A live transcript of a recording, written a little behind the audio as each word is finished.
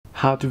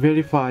How to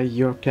verify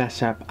your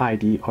Cash App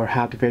ID or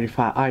how to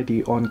verify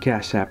ID on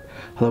Cash App.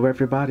 Hello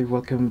everybody,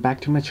 welcome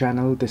back to my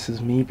channel. This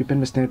is me,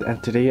 Bipin Misnit,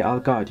 and today I'll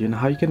guide you on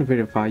how you can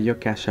verify your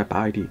Cash App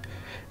ID.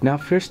 Now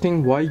first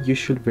thing, why you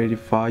should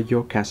verify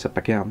your Cash App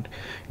account.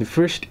 The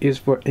first is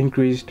for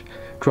increased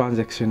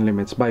transaction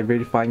limits. By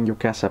verifying your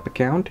Cash App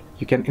account,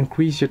 you can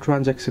increase your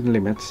transaction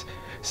limits.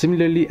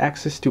 Similarly,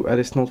 access to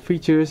additional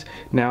features.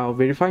 Now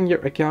verifying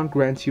your account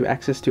grants you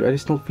access to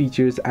additional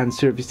features and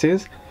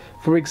services.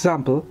 For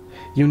example,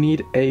 you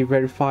need a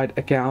verified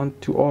account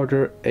to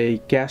order a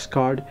cash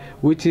card,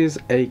 which is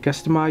a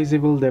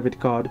customizable debit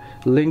card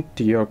linked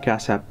to your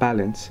Cash App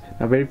balance.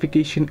 Now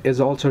verification is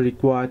also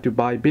required to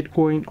buy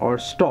Bitcoin or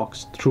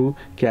stocks through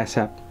Cash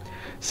App.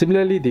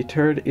 Similarly, the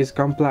third is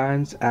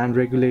compliance and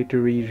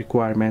regulatory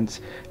requirements.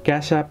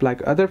 Cash App,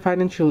 like other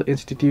financial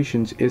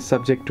institutions, is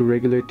subject to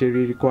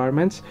regulatory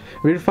requirements.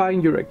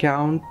 Verifying your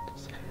account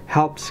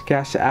helps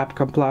Cash App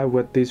comply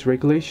with these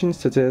regulations,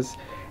 such as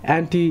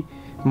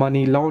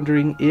anti-money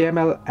laundering,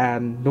 AML,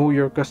 and Know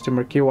Your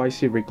Customer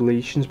 (KYC)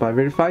 regulations. By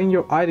verifying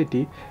your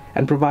identity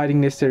and providing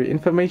necessary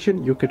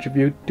information, you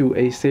contribute to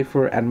a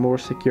safer and more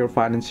secure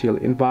financial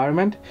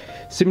environment.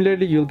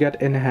 Similarly, you'll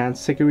get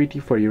enhanced security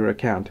for your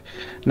account.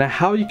 Now,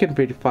 how you can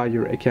verify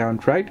your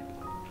account, right?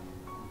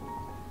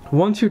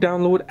 Once you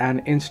download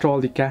and install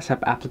the Cash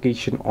App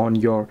application on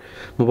your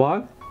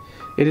mobile,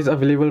 it is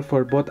available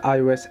for both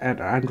iOS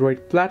and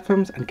Android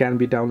platforms and can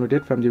be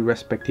downloaded from the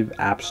respective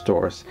app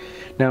stores.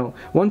 Now,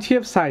 once you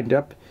have signed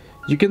up,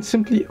 you can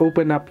simply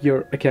open up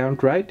your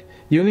account, right?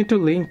 You need to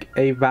link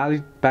a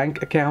valid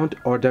bank account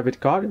or debit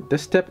card.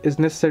 This step is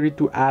necessary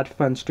to add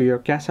funds to your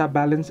Cash App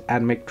balance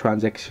and make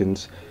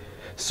transactions.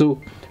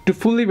 So, to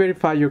fully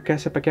verify your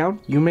Cash App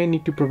account, you may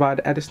need to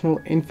provide additional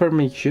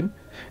information.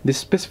 The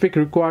specific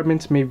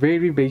requirements may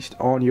vary based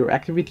on your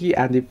activity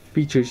and the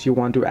features you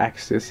want to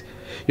access.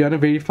 You want to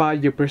verify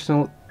your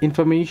personal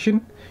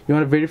information. You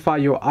want to verify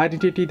your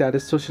identity, that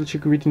is social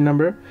security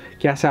number.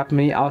 Cash App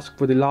may ask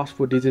for the last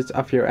 4 digits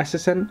of your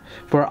SSN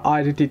for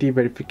identity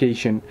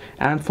verification.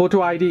 And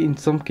photo ID, in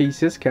some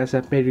cases, Cash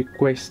App may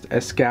request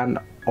a scan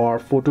or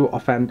photo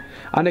of an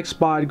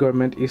unexpired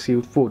government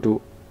issued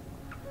photo.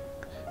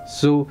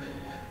 So,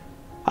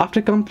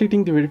 after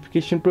completing the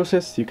verification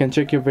process, you can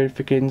check your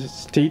verification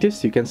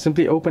status. You can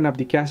simply open up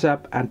the Cash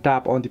App and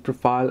tap on the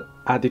profile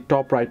at the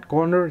top right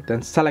corner,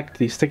 then select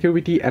the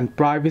security and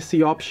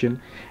privacy option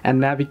and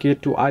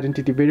navigate to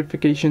identity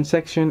verification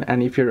section.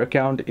 And if your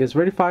account is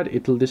verified,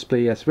 it will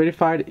display as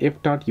verified. If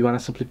not, you want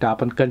to simply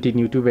tap on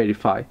continue to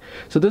verify.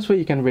 So this way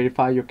you can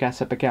verify your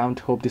Cash App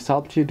account. Hope this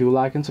helped you. Do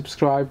like and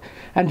subscribe,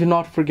 and do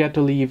not forget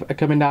to leave a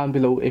comment down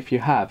below if you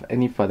have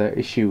any further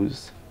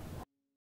issues.